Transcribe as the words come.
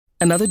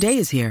Another day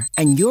is here,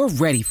 and you're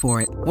ready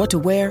for it. What to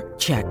wear?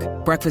 Check.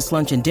 Breakfast,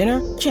 lunch, and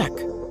dinner? Check.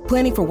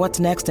 Planning for what's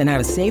next and how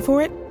to save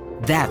for it?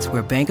 That's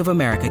where Bank of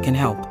America can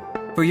help.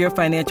 For your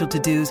financial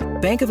to-dos,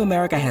 Bank of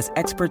America has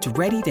experts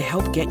ready to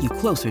help get you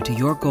closer to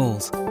your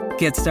goals.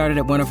 Get started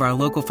at one of our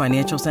local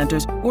financial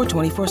centers or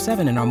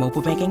 24/7 in our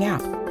mobile banking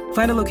app.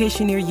 Find a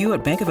location near you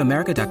at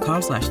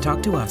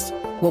bankofamerica.com/talktous.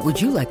 What would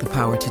you like the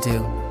power to do?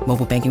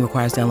 Mobile banking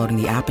requires downloading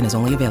the app and is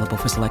only available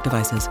for select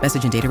devices.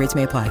 Message and data rates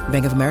may apply.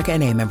 Bank of America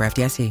N.A., member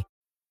FDIC.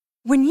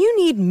 When you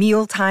need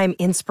mealtime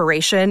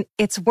inspiration,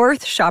 it's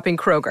worth shopping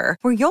Kroger,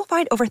 where you'll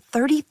find over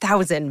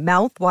 30,000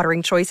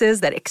 mouth-watering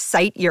choices that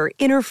excite your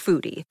inner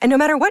foodie. And no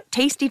matter what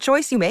tasty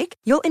choice you make,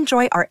 you'll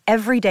enjoy our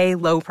everyday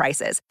low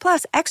prices,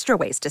 plus extra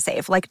ways to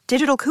save, like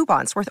digital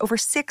coupons worth over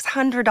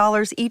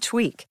 $600 each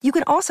week. You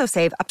can also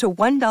save up to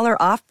 $1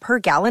 off per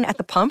gallon at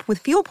the pump with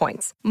fuel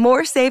points.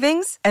 More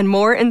savings and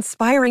more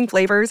inspiring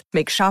flavors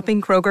make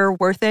shopping Kroger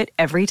worth it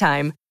every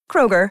time.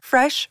 Kroger,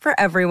 fresh for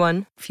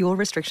everyone. Fuel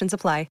restrictions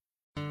apply.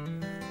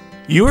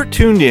 You are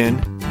tuned in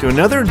to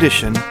another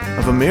edition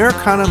of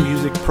Americana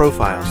Music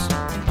Profiles,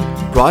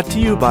 brought to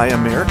you by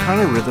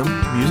Americana Rhythm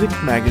Music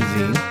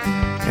Magazine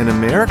and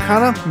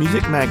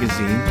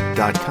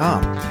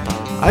AmericanaMusicMagazine.com.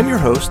 I'm your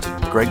host,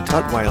 Greg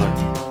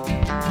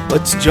Tutwiler.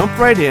 Let's jump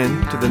right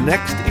in to the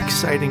next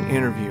exciting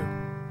interview.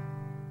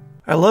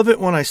 I love it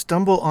when I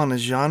stumble on a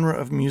genre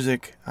of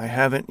music I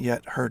haven't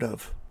yet heard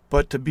of.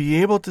 But to be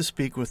able to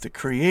speak with the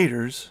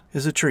creators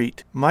is a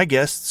treat. My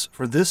guests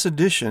for this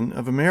edition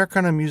of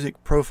Americana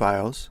Music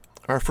Profiles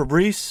are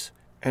Fabrice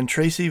and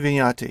Tracy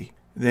Vignati.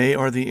 They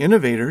are the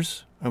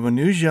innovators of a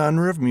new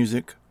genre of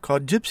music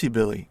called Gypsy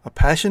Billy, a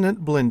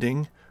passionate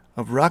blending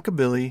of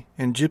rockabilly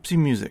and gypsy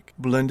music,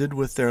 blended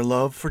with their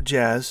love for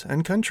jazz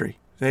and country.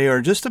 They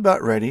are just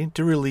about ready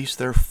to release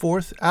their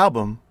fourth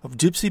album of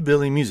Gypsy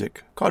Billy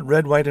music called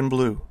Red, White, and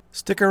Blue.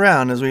 Stick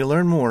around as we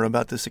learn more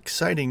about this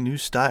exciting new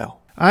style.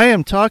 I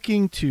am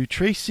talking to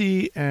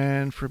Tracy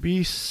and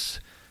Fabrice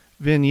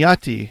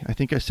Vignati. I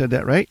think I said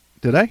that right.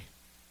 Did I?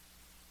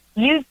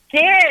 You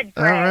did, Greg.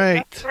 All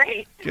right. That's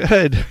great.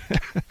 Good.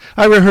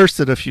 I rehearsed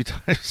it a few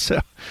times,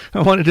 so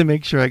I wanted to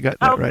make sure I got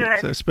that right. Good.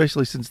 So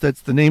especially since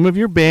that's the name of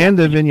your band,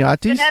 the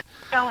Vignatis. That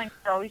spelling is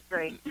always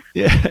great.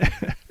 Yeah.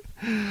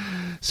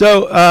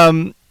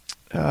 So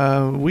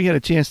we had a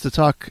chance to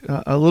talk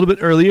a little bit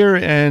earlier,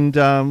 and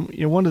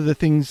one of the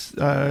things,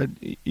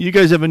 you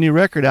guys have a new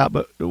record out,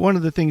 but one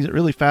of the things that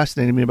really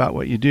fascinated me about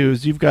what you do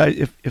is you've got,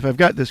 if I've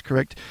got this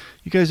correct,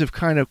 you guys have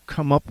kind of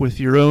come up with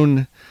your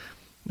own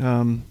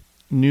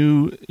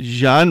new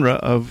genre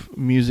of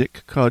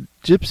music called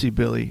Gypsy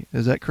Billy.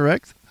 Is that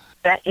correct?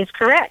 That is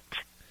correct.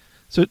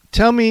 So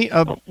tell me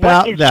about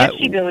what is that.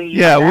 Gypsy Billy?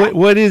 Yeah,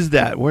 what is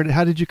that?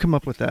 How did you come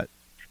up with that?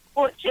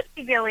 Well,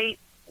 Gypsy Billy,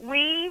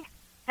 we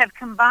have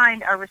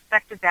combined our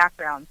respective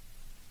backgrounds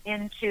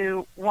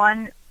into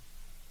one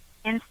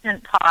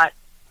instant pot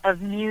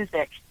of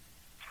music,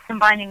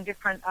 combining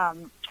different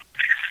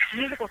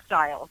musical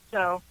styles.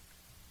 So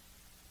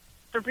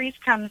Fabrice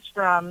comes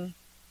from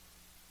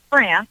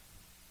France,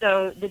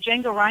 so the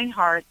Django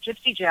Reinhardt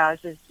gypsy jazz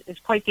is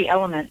quite the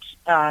element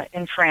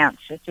in France.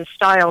 It's a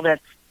style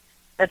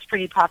that's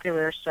pretty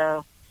popular,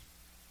 so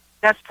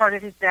that's part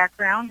of his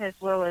background, as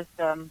well as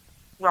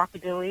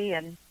rockabilly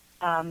and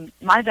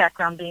my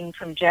background being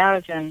from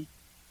jazz and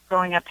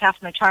growing up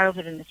half my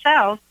childhood in the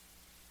South,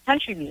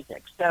 country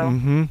music.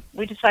 So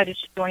we decided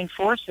to join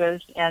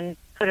forces and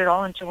put it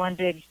all into one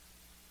big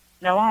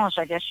melange,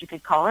 I guess you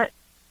could call it.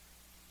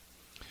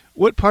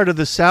 What part of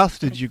the South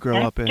did you grow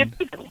up in?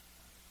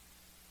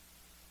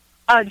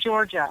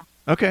 Georgia.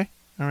 Okay,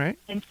 all right.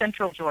 In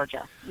central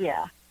Georgia,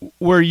 yeah.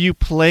 Were you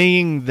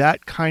playing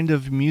that kind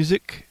of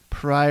music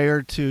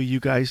prior to you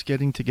guys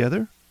getting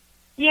together?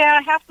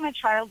 Yeah, half my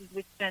childhood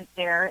was spent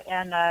there,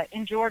 and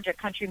in Georgia,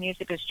 country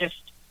music is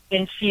just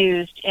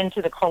infused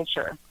into the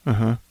culture.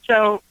 Uh-huh.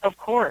 So, of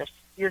course,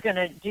 you're going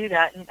to do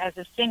that. And as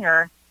a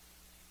singer,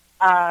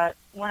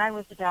 when I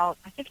was about,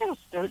 I think I was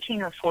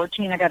 13 or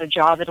 14, I got a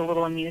job at a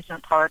little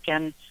amusement park,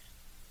 and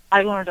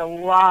I learned a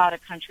lot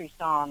of country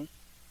songs.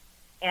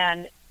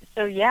 And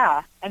so,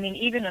 yeah, I mean,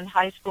 even in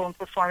high school and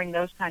performing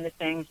those kind of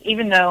things,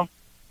 even though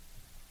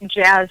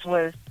jazz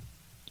was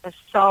a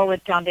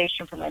solid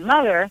foundation for my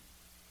mother,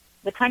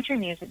 the country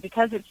music,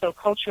 because it's so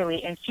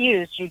culturally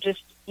infused,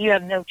 you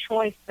have no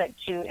choice but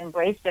to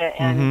embrace it,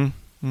 and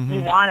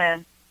you want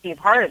to be a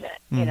part of it,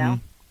 you know?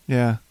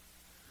 Yeah.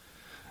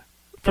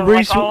 So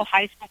Fabrice, like all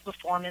high school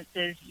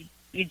performances,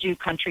 you do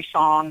country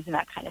songs and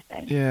that kind of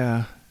thing.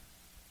 Yeah.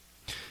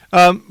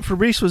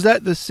 Fabrice, was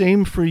that the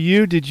same for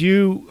you? Did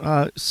you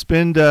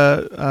spend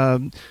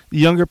the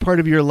younger part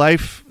of your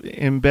life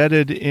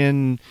embedded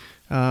in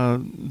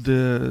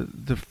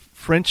the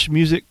French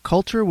music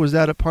culture? Was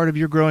that a part of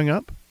your growing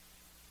up?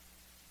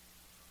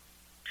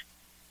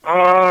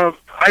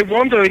 I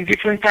wander in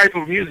different type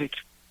of music,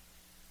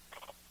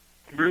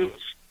 blues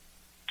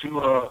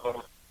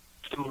to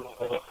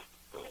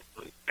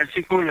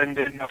classical, and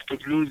then after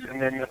blues,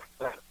 and then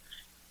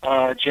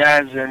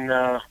jazz,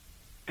 and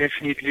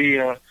definitely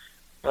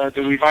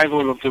the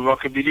revival of the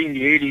rockabilly in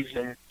the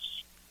 80s,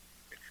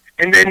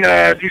 and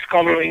then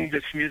discovering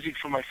this music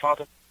from my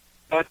father.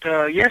 But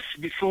yes,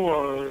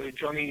 before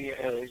Johnny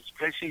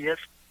Tracy, yes,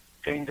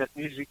 playing that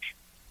music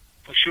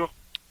for sure.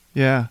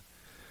 Yeah,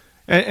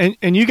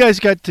 and you guys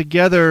got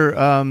together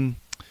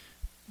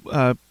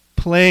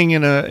playing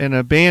in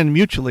a band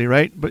mutually,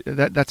 right? But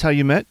that's how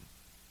you met.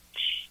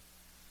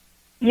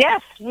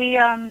 Yes, we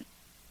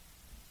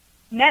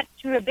met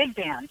through a big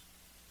band.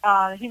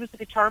 He was a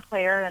guitar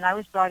player, and I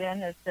was brought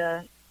in as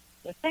the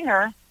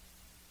singer,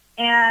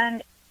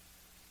 and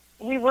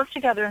we worked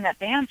together in that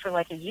band for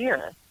like a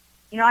year.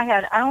 You know,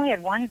 I only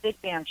had one big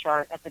band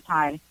chart at the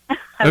time.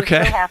 I was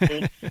so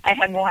happy I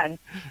had one.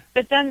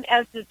 But then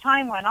as the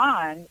time went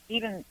on,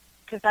 even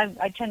because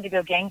I tend to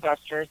go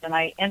gangbusters, and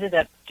I ended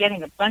up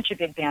getting a bunch of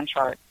big band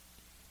charts.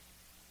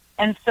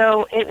 And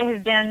so it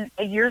had been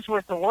a year's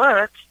worth of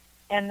work,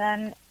 and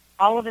then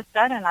all of a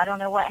sudden, I don't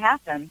know what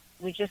happened.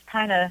 We just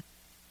kind of,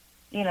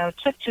 you know,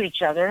 took to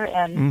each other,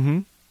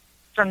 and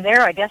from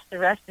there, I guess the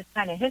rest is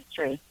kind of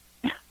history.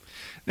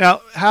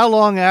 Now, how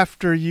long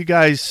after you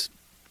guys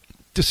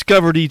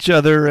discovered each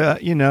other,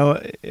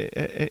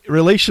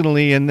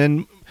 relationally, and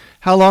then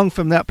how long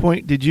from that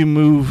point did you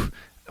move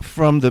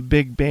from the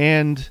big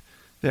band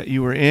that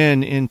you were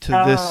in into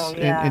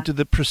into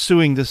the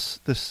pursuing this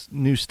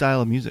new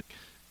style of music?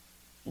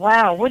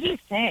 Wow, what do you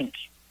think?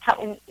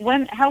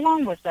 How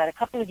long was that? A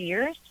couple of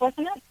years,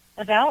 wasn't it?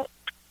 About?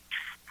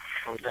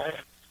 Oh,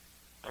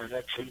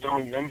 that's I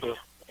don't remember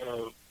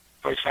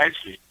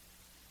precisely.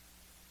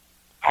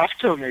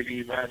 After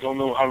maybe, but I don't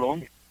know how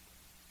long.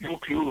 No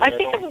clue. I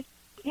think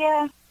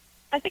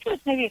it was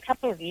maybe a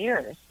couple of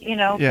years, you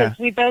know, because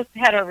we both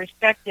had our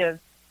respective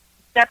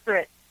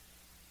separate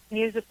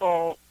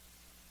musical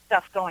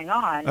stuff going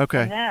on.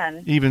 Okay. And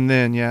then, even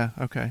then, yeah,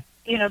 okay.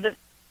 You know,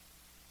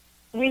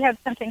 we had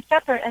something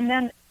separate, and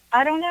then,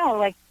 I don't know,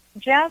 like,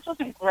 jazz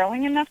wasn't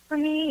growing enough for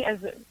me as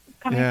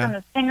coming from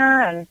a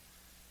singer, and,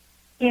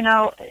 you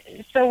know,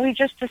 so we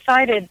just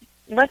decided,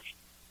 let's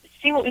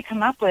see what we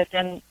come up with.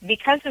 And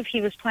because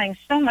he was playing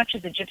so much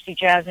of the gypsy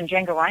jazz and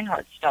Django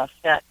Reinhardt stuff,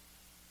 that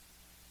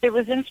it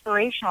was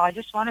inspirational. I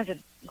just wanted to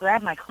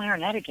grab my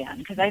clarinet again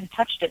because I hadn't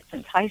touched it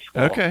since high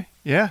school. Okay,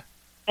 yeah.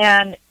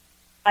 And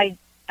I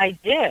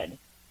did.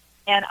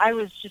 And I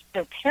was just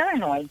so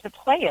paranoid to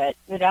play it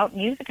without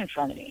music in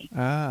front of me.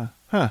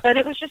 But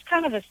it was just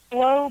kind of a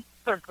slow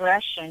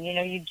progression. You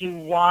know, you do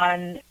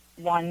one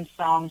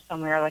song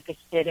somewhere, like a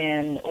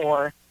sit-in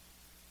or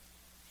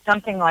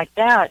something like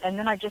that, and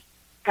then I just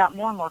got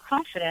more and more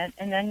confident,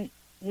 and then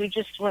we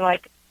just were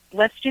like,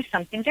 let's do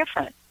something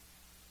different.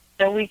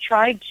 So we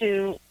tried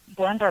to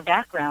blend our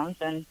backgrounds,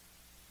 and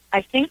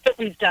I think that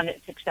we've done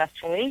it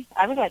successfully.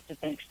 I would like to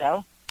think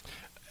so.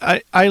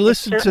 I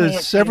listened to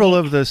several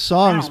of the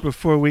songs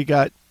before we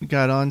got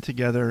on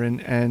together,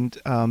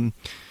 and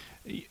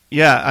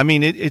yeah, I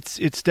mean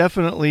it's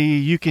definitely,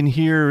 you can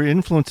hear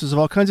influences of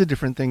all kinds of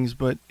different things,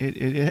 but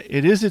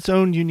it is its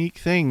own unique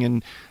thing,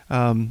 and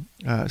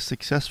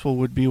successful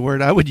would be a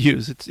word I would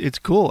use. It's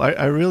cool.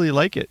 I really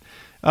like it.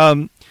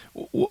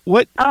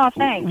 What? Oh,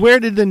 thanks. Where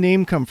did the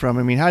name come from?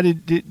 I mean, how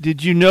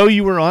did you know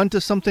you were onto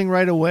something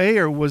right away,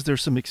 or was there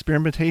some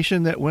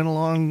experimentation that went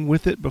along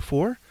with it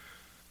before?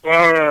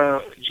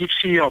 Well,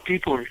 gypsy are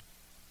people,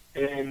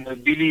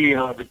 and Billy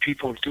are the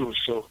people too.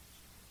 So,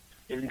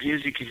 and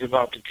music is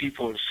about the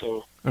people.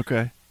 So,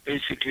 okay.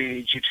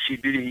 Basically,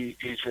 Gypsy Billy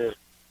is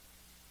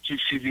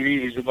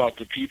about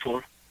the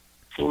people,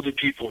 for the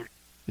people.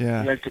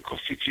 Yeah. Like the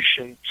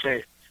Constitution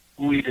say,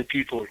 we the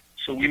people.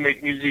 So we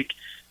make music.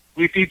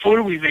 We people,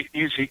 we make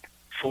music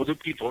for the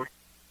people.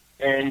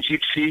 And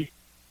Gypsy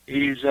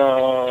is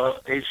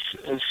a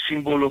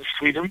symbol of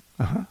freedom.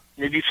 Uh-huh.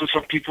 Maybe for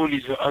some people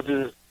it's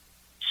other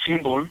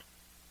symbol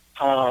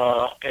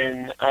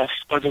and has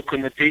other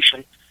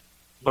connotation.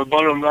 But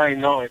bottom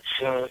line, no,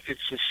 it's a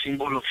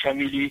symbol of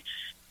family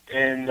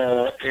and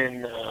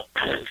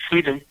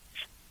freedom.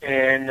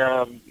 And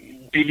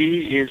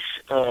Billy is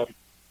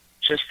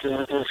just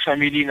a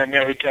family in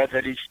America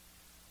that is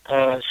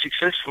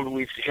successful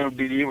with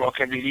hillbilly,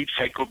 rockabilly,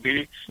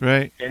 psychobilly,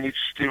 right? And it's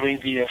during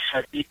the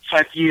 5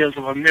 years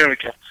of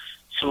America,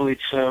 so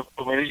it's a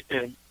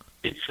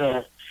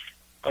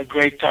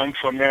great time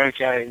for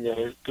America.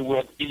 And the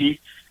word Billy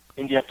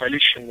in the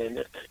Appalachian,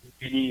 and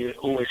Billy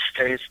always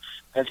stays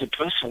as a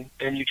person.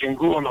 And you can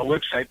go on our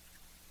website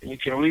and you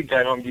can read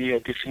that on the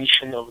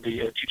definition of the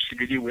Gypsy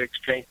Billy. We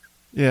explain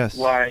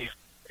why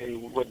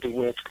and what the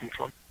words come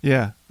from.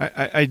 Yeah,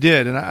 I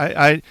did, and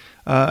I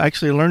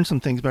actually learned some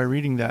things by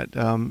reading that,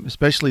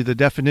 especially the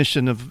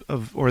definition of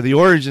or the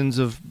origins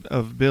of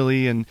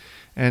Billy and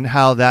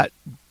how that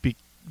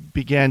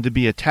began to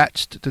be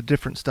attached to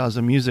different styles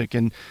of music,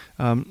 and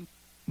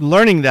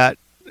learning that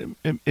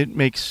it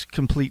makes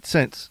complete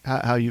sense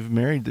how you've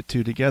married the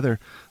two together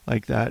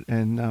like that,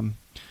 and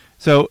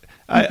so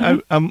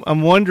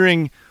I'm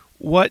wondering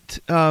what,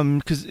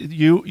 because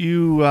you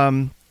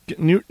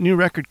new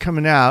record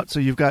coming out, so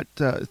you've got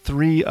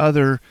 3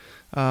 other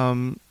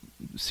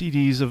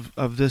CDs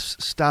of this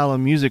style of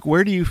music.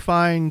 Where do you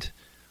find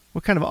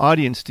What kind of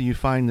audience do you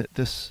find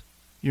that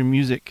your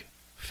music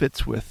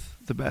fits with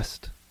the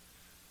best?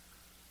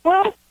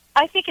 Well,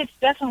 I think it's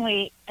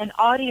definitely an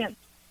audience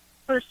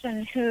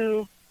person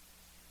who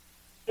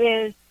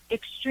is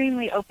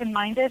extremely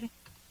open-minded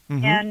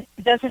and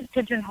doesn't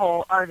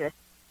pigeonhole artists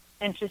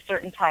into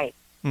certain types.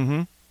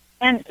 Mm-hmm.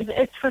 And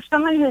it's for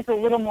someone who's a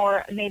little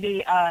more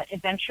maybe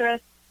adventurous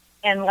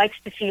and likes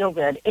to feel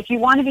good. If you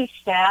want to be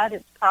sad,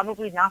 it's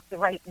probably not the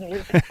right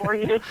music for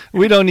you.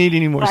 We don't need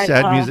any more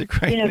sad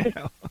music right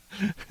now.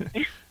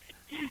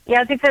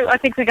 Yeah, I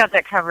think we got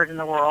that covered in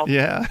the world.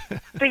 Yeah.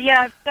 But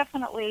yeah, it's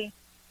definitely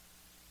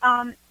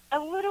a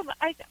little.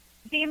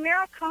 The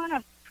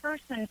Americana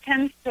person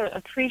tends to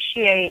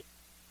appreciate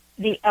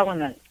the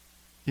elements.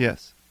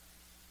 Yes.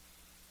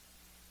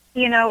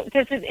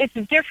 Because it's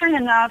different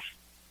enough,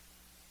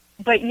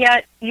 but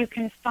yet you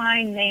can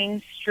find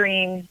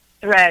mainstream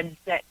threads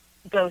that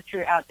go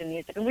throughout the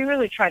music. And we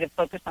really try to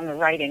focus on the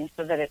writing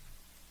so that it's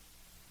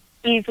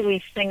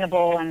easily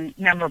singable and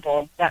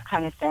memorable, that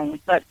kind of thing.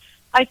 But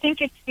I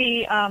think it's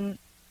the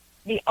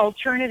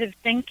alternative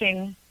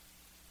thinking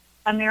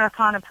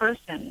Americana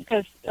person,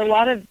 because a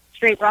lot of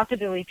straight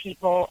rockabilly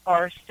people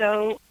are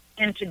so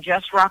into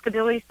just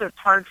rockabilly, so it's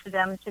hard for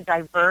them to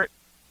divert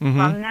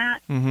from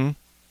that. Mm-hmm.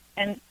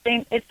 And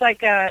it's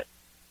like I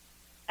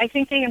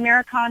think the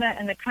Americana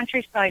and the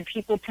countryside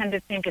people tend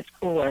to think it's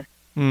cooler.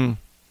 Mm.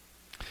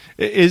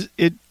 And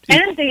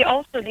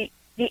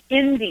the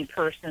indie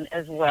person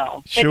as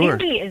well. Sure.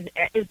 But indie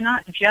is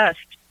not just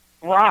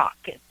rock.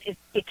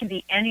 It can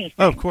be anything.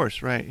 Oh, of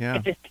course, right? Yeah.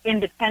 It's just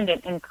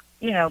independent and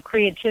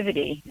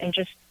creativity and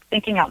just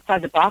thinking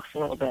outside the box a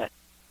little bit.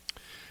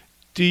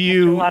 That's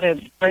a lot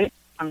of great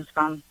comes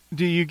from.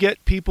 Do you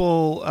get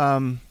people?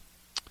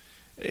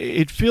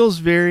 It feels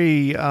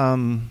very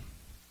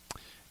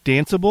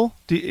danceable.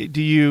 Do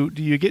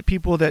you get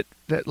people that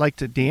like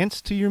to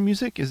dance to your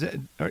music? Is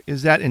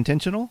that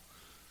intentional?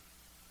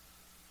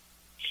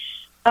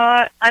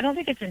 I don't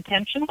think it's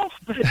intentional,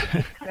 but it just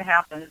kind of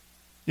happens.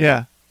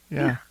 Yeah.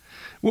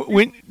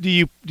 When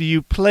do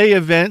you play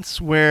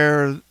events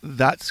where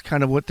that's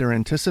kind of what they're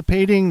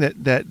anticipating,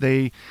 that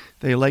they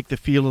like the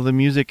feel of the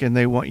music and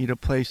they want you to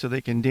play so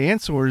they can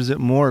dance, or is it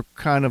more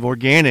kind of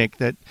organic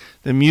that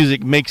the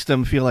music makes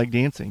them feel like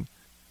dancing?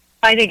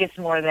 I think it's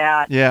more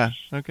that. Yeah.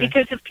 Okay.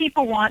 Because if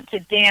people want to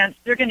dance,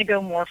 they're going to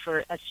go more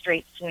for a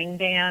straight swing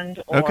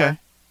band or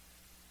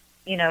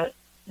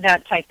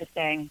that type of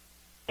thing.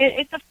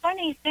 It's a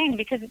funny thing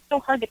because it's so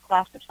hard to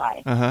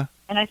classify. Uh-huh.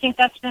 And I think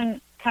that's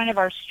been kind of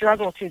our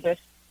struggle through this,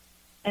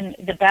 and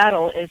the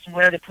battle is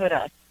where to put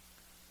us,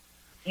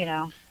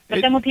 But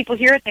then when people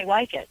hear it, they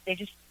like it. They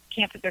just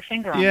can't put their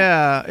finger on it.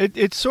 Yeah,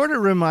 it sort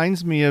of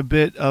reminds me a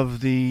bit of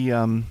the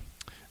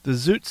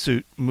Zoot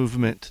Suit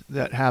movement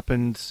that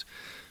happened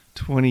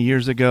 20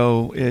 years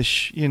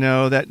ago-ish,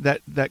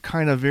 that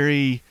kind of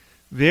very,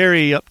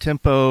 very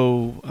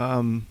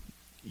up-tempo.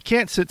 You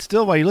can't sit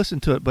still while you listen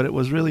to it, but it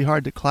was really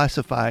hard to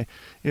classify.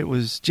 It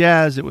was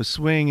jazz, it was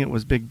swing, it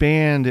was big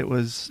band, it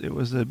was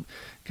a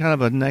kind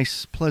of a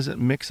nice,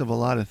 pleasant mix of a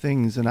lot of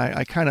things, and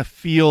I kind of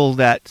feel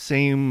that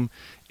same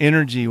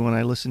energy when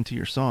I listen to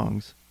your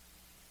songs.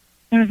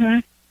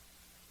 Mm-hmm.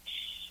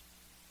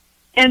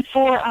 And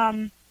for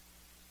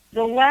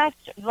the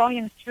last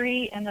Volume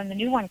 3 and then the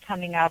new one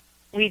coming up,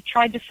 we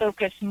tried to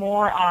focus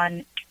more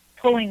on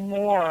pulling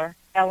more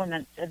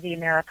elements of the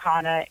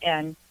Americana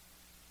and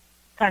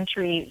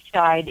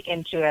countryside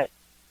into it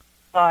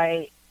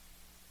by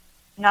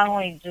not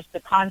only just the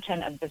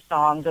content of the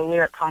song, the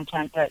lyric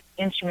content, but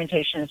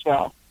instrumentation as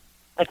well,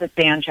 like with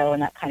banjo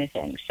and that kind of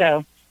thing.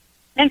 So,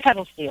 and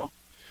pedal steel.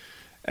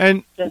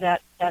 And so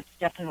that's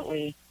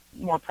definitely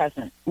more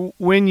present.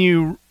 When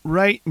you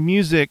write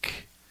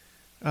music,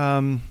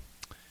 are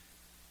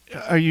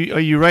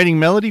you writing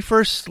melody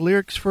first,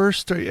 lyrics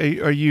first?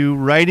 Are you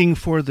writing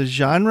for the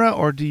genre,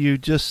 or do you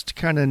just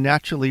kind of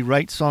naturally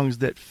write songs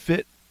that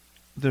fit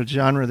the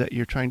genre that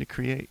you're trying to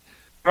create?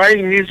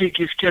 Writing music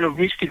is kind of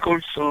mystical,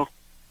 so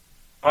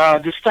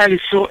the style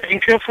is so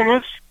anchored from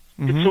us.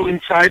 Mm-hmm. It's so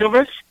inside of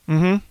us.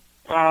 Mm-hmm.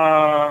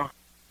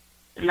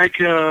 Like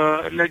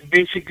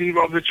basically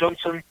Robert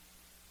Johnson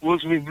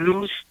was with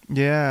blues.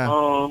 Yeah.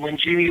 When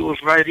Jimmy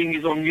was writing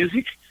his own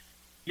music,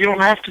 you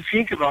don't have to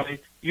think about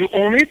it. You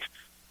own it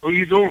or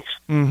you don't.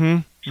 Mm-hmm.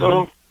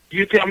 So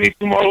you tell me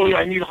tomorrow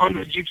I need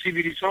 100 Gypsy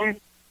Billy songs,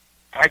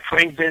 I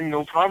crank them,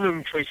 no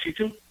problem, Tracy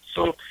too.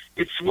 So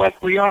it's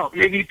what we are.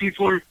 Maybe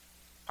people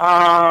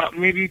have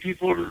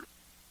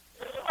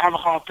a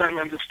hard time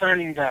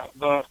understanding that,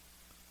 but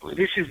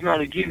this is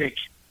not a gimmick.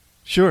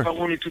 Sure. If I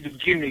wanted to do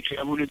gimmick,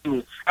 I would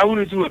do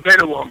a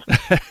better one.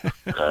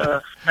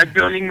 like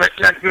burning my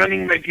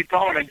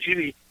guitar like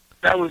Jimmy.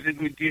 That was a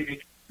good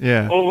gimmick.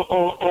 Yeah.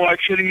 Or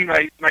actually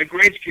my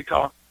great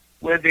guitar,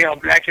 where they are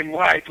black and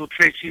white, or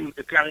Tracy with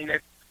the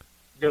clarinet,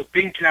 the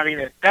pink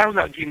clarinet. That was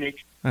our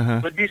gimmick.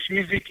 Uh-huh. But this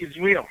music is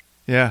real.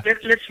 Yeah.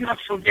 Let's not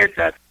forget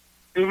that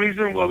the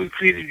reason why we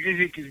created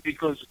music is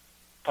because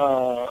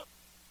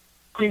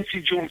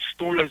Quincy Jones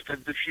told us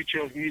that the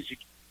future of music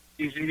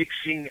is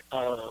mixing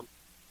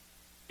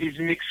is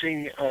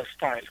mixing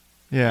style.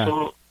 Yeah.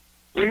 So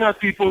we're not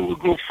people who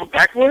go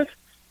backwards.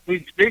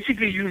 We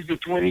basically use the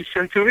 20th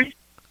century.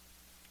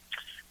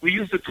 We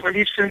use the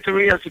 20th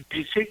century as a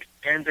basic,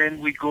 and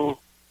then we go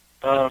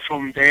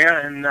from there,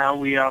 and now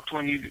we are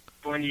 20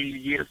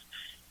 years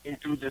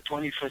into the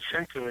 21st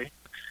century.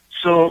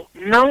 So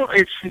now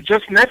it's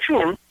just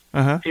natural.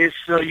 It's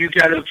you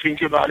got to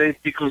think about it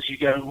because you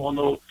got to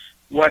know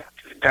what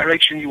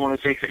direction you want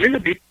to take a little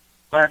bit.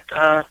 But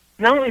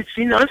now it's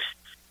in us.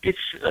 It's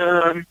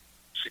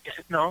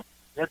no,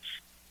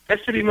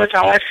 that's pretty much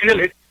how I feel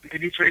it.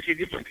 Maybe treated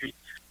differently,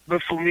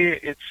 but for me,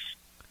 it's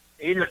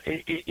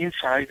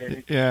inside,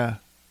 and it's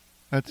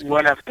that's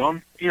what I've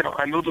done. You know,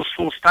 I know those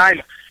four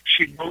style.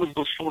 She knows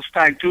those four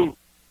style too,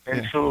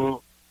 and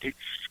so it's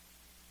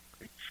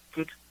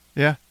good.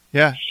 Yeah.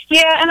 Yeah,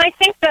 and I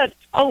think that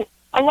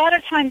a lot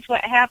of times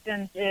what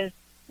happens is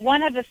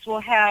one of us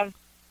will have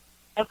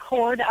a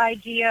chord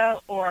idea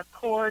or a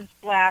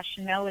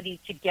chord/melody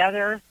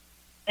together,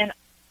 and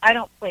I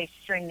don't play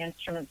string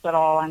instruments at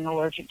all. I'm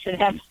allergic to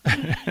them.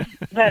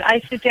 But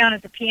I sit down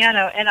at the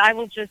piano, and I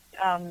will just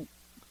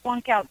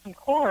plunk out some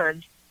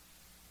chords,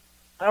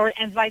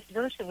 and vice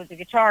versa with the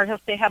guitar. He'll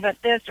say, how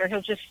about this? Or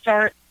he'll just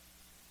start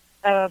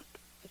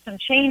some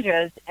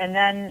changes, and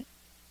then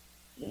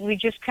we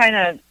just kind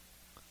of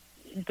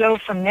go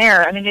from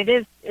there. I mean, it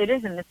is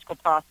a mystical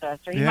process,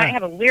 or you might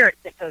have a lyric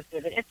that goes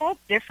with it. It's all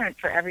different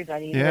for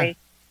everybody, the way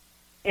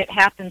it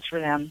happens for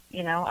them.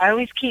 You know, I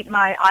always keep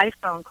my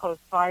iPhone close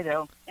by,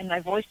 though, in my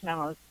voice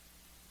memos.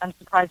 I'm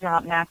surprised they're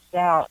not maxed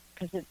out,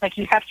 because it's like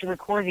you have to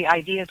record the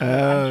ideas.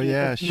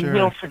 You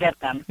will forget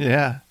them.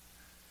 Yeah.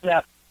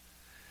 Yep.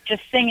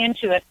 Just sing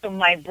into it so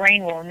my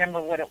brain will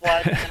remember what it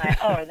was,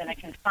 and then I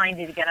can find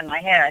it again in my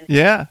head.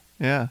 Yeah,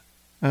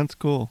 that's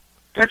cool.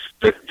 That's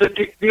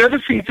the other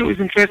thing too is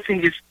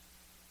interesting is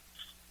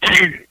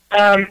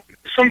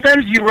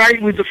sometimes you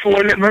write with the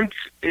four elements.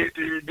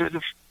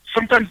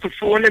 Sometimes the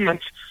four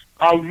elements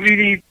are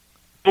really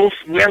both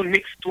well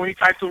mixed,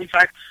 25,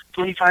 25,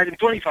 25, and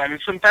 25.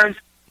 And sometimes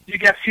you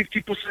get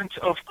 50%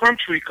 of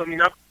country coming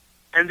up,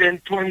 and then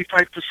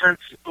 25%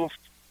 of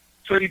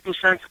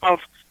 30% of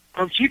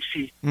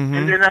gypsy. Mm-hmm.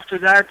 And then after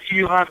that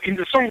you have in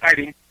the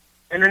songwriting,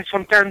 and then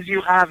sometimes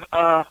you have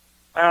 50%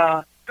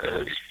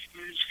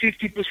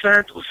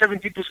 or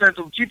 70%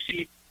 of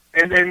gypsy,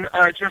 and then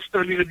just a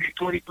little bit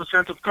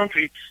 20% of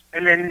country,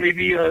 and then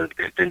maybe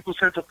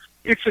 10% of.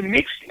 It's a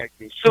mix like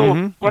this.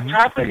 So what's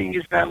happening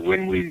is that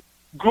when we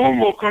go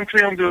more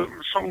country on the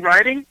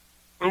songwriting,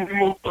 when we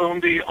move on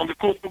the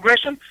chord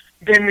progression,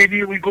 then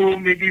maybe we go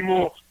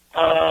more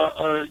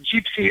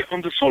gypsy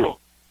on the solo.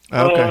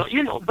 Okay.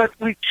 You know, but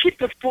we keep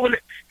the four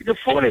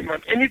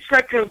element, and it's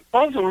like a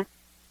puzzle.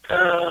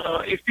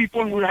 If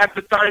people will have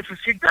the time to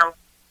sit down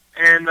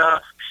and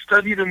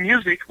study the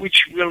music,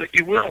 which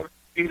it will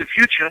in the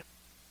future,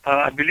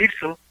 I believe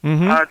so.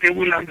 They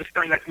will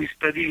understand, like we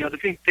study other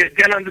things.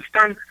 They'll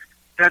understand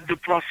that the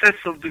process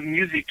of the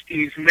music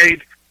is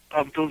made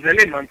of those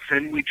elements,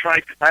 and we try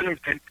to balance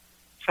them.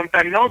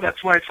 Sometimes no,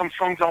 that's why some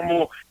songs are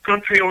more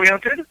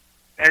country-oriented,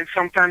 and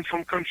sometimes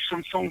some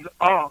songs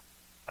are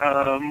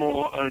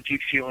more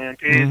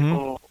gypsy-oriented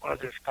or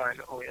other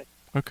style-oriented.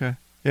 Okay.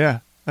 Yeah,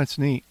 that's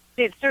neat.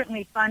 It's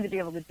certainly fun to be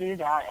able to do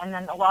that, and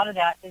then a lot of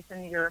that is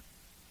in your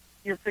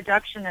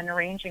production and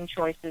arranging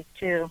choices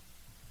too,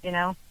 you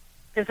know,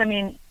 because I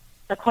mean,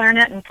 the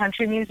clarinet in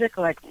country music,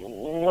 like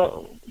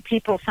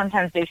people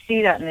sometimes they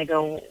see that and they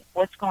go,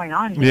 "What's going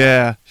on here?"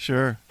 Yeah,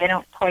 sure. They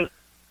don't quite,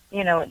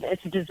 you know,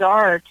 it's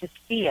bizarre to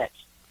see it.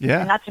 Yeah.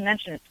 And not to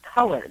mention it's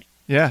colored.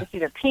 Yeah. It's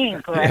either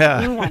pink or a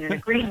blue one and a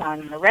green one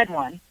and a red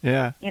one.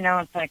 Yeah. You know,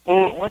 it's like,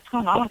 what's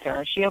going on with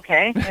her? Is she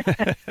okay?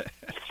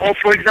 Or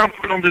for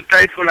example, on the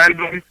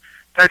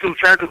title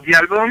track of the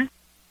album,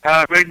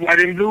 Red, White,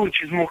 and Blue,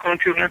 which is more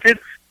country-oriented,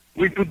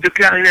 we put the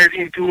clarinet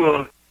into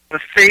a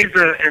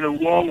phaser and a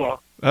wah-wah.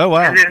 Oh,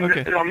 wow. And then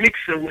Okay. our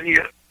mixer, when he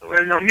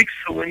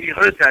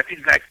heard that,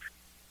 he's like,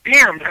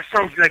 damn, that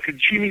sounds like a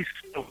Jimmy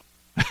song.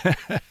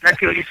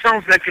 It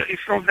sounds like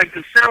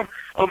the sound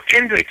of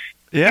Hendrix.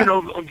 Yeah. You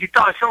know, on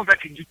guitar, it sounds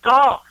like a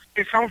guitar.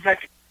 It sounds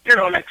like, you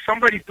know, like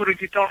somebody put a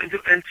guitar into,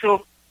 and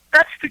so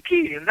that's the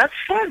key, and that's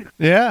fun.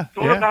 Yeah. It's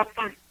all about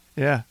fun.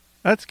 Yeah.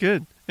 That's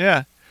good.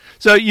 Yeah.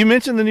 So you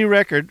mentioned the new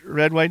record,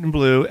 Red, White, and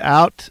Blue,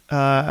 out,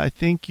 I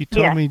think you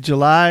told me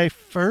July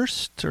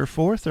 1st or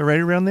 4th, or right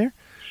around there?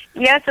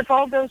 Yes, if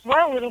all goes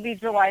well, it'll be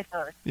July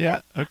 1st.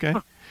 Yeah, okay.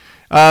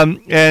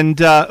 And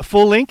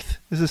full length,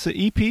 is this an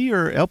EP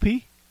or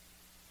LP?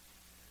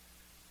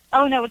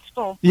 Oh, no, it's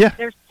full. Yeah.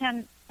 There's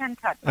 10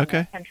 cuts.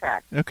 Okay. 10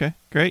 tracks. Okay,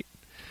 great.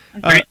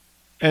 Great.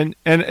 And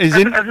is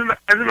As a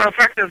matter of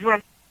fact, as well,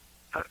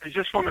 I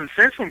just want to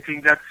say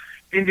something, that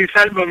in this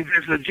album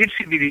there's a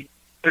gypsy billy,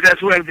 but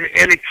as well the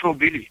electro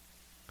billy.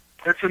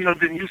 That's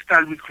another new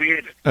style we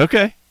created.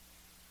 Okay.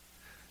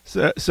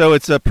 So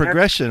it's a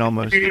progression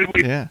almost.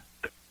 Yeah.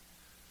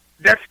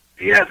 That's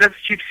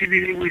gypsy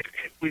billy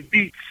with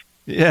beats.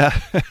 Yeah,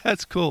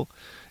 that's cool.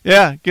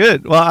 Yeah,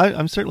 good. Well,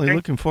 I'm certainly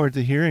looking forward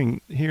to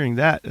hearing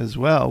that as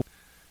well.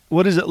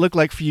 does it look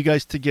like for you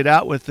guys to get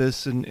out with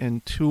this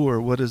and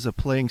tour? What does a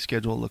playing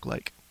schedule look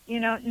like?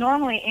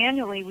 Normally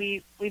annually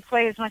we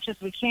play as much as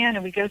we can,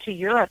 and we go to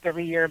Europe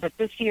every year. But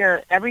this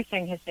year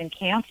everything has been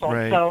canceled,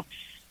 right. So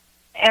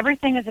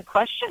everything is a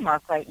question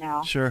mark right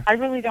now. Sure. I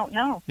really don't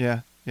know.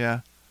 Yeah.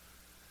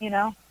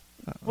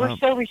 We're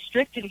so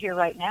restricted here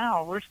right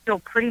now. We're still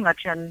pretty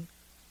much in,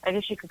 I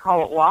guess you could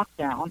call it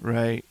lockdown.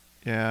 Right.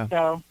 Yeah.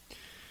 So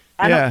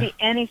I don't see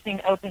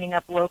anything opening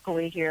up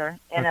locally here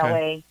in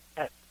LA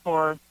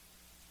for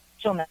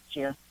till next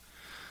year.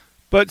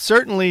 But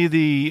certainly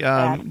the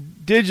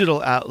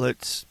digital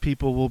outlets,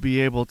 people will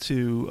be able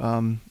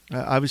to,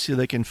 obviously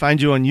they can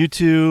find you on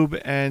YouTube,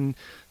 and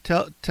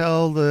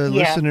tell the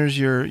listeners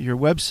your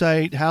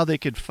website, how they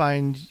can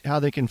find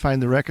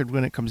the record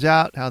when it comes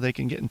out, how they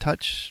can get in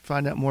touch,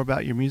 find out more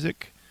about your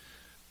music.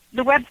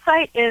 The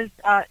website is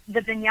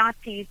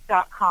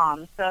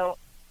thevignatis.com. So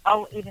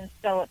I'll even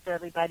spell it for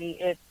everybody.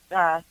 It's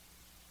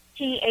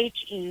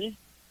THE,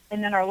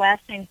 and then our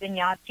last name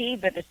Vignati,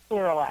 but it's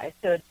pluralized.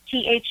 So it's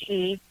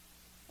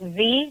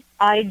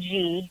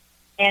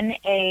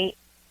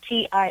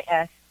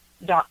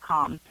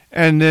THEVIGNATIS.com.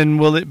 And then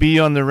will it be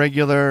on the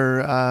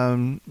regular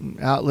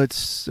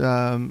outlets,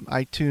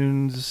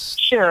 iTunes,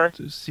 sure,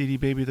 CD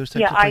Baby, those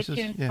types of places?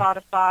 iTunes,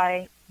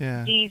 Spotify,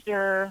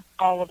 Deezer,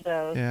 all of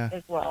those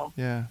as well.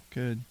 Yeah,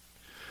 good.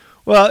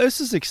 Well, this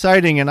is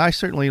exciting, and I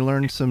certainly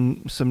learned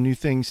some new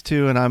things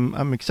too. And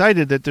I'm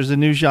excited that there's a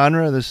new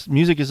genre. This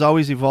music is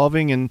always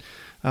evolving, and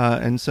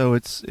so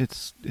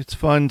it's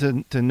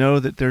fun to know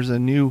that there's a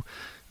new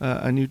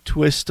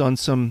twist on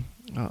some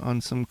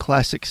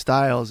classic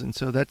styles, and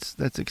so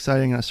that's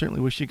exciting. I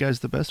certainly wish you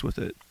guys the best with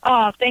it.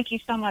 Oh, thank you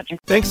so much.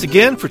 Thanks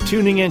again for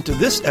tuning in to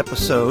this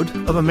episode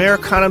of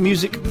Americana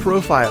Music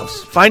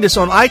Profiles. Find us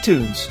on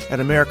iTunes at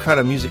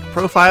Americana Music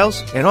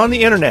Profiles and on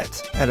the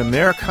internet at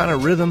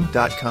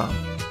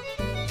AmericanaRhythm.com.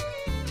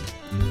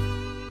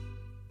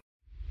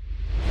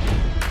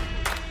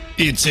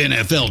 It's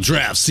NFL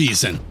draft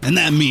season, and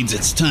that means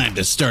it's time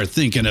to start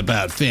thinking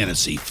about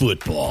fantasy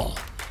football.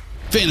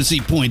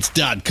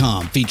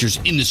 FantasyPoints.com features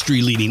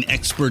industry-leading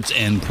experts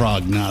and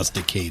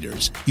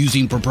prognosticators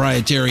using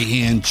proprietary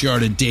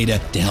hand-charted data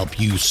to help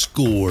you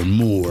score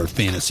more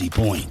fantasy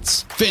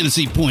points.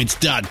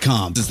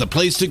 FantasyPoints.com is the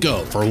place to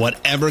go for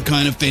whatever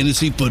kind of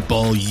fantasy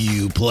football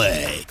you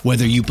play.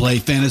 Whether you play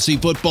fantasy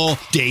football,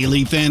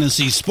 daily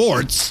fantasy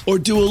sports, or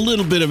do a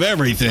little bit of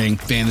everything,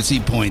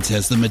 Fantasy Points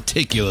has the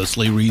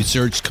meticulously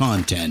researched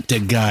content to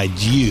guide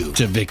you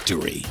to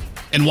victory.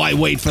 And why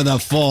wait for the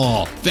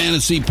fall?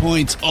 Fantasy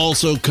Points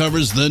also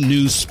covers the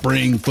new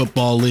spring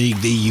football league,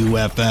 the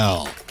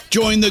UFL.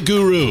 Join the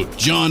guru,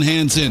 John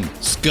Hansen,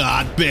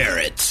 Scott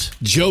Barrett,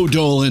 Joe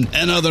Dolan,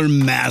 and other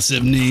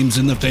massive names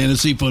in the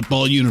fantasy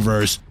football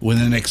universe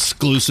with an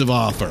exclusive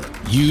offer.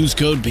 Use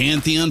code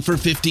Pantheon for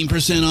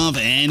 15% off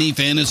any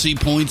Fantasy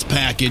Points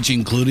package,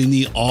 including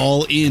the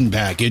all-in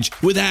package,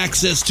 with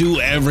access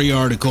to every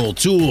article,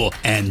 tool,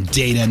 and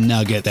data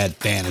nugget that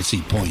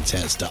Fantasy Points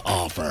has to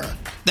offer.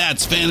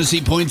 That's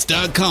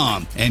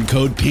FantasyPoints.com and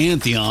code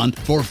Pantheon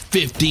for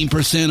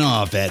 15%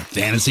 off at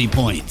Fantasy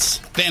Points.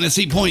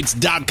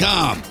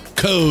 FantasyPoints.com,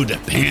 code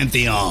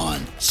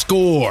Pantheon.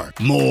 Score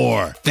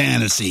more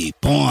fantasy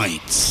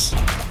points.